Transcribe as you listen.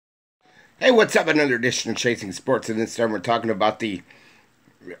Hey, what's up? Another edition of Chasing Sports, and this time we're talking about the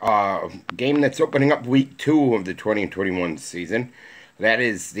game that's opening up week two of the 2021 season. That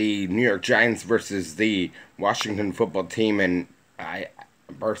is the New York Giants versus the Washington football team, and I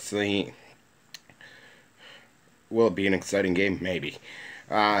personally will it be an exciting game? Maybe.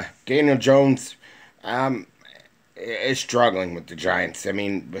 Daniel Jones um, is struggling with the Giants. I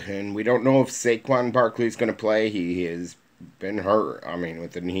mean, and we don't know if Saquon Barkley is going to play. He has been hurt. I mean,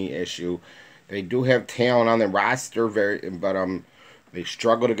 with the knee issue. They do have talent on the roster, but they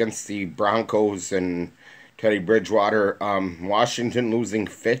struggled against the Broncos and Teddy Bridgewater. Washington losing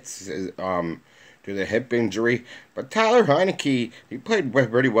Fitz to the hip injury, but Tyler Heineke he played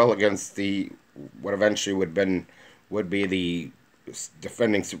pretty well against the what eventually would be the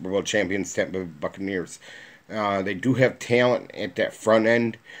defending Super Bowl champions Tampa Bay Buccaneers. They do have talent at that front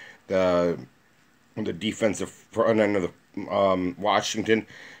end, the the defensive front end of the Washington.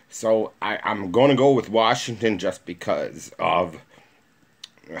 So I'm going to go with Washington just because of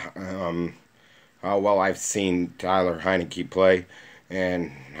um, how well I've seen Tyler Heineke play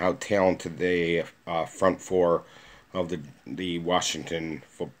and how talented the front four of the Washington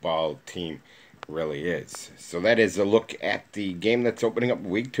football team really is. So that is a look at the game that's opening up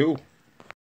week two.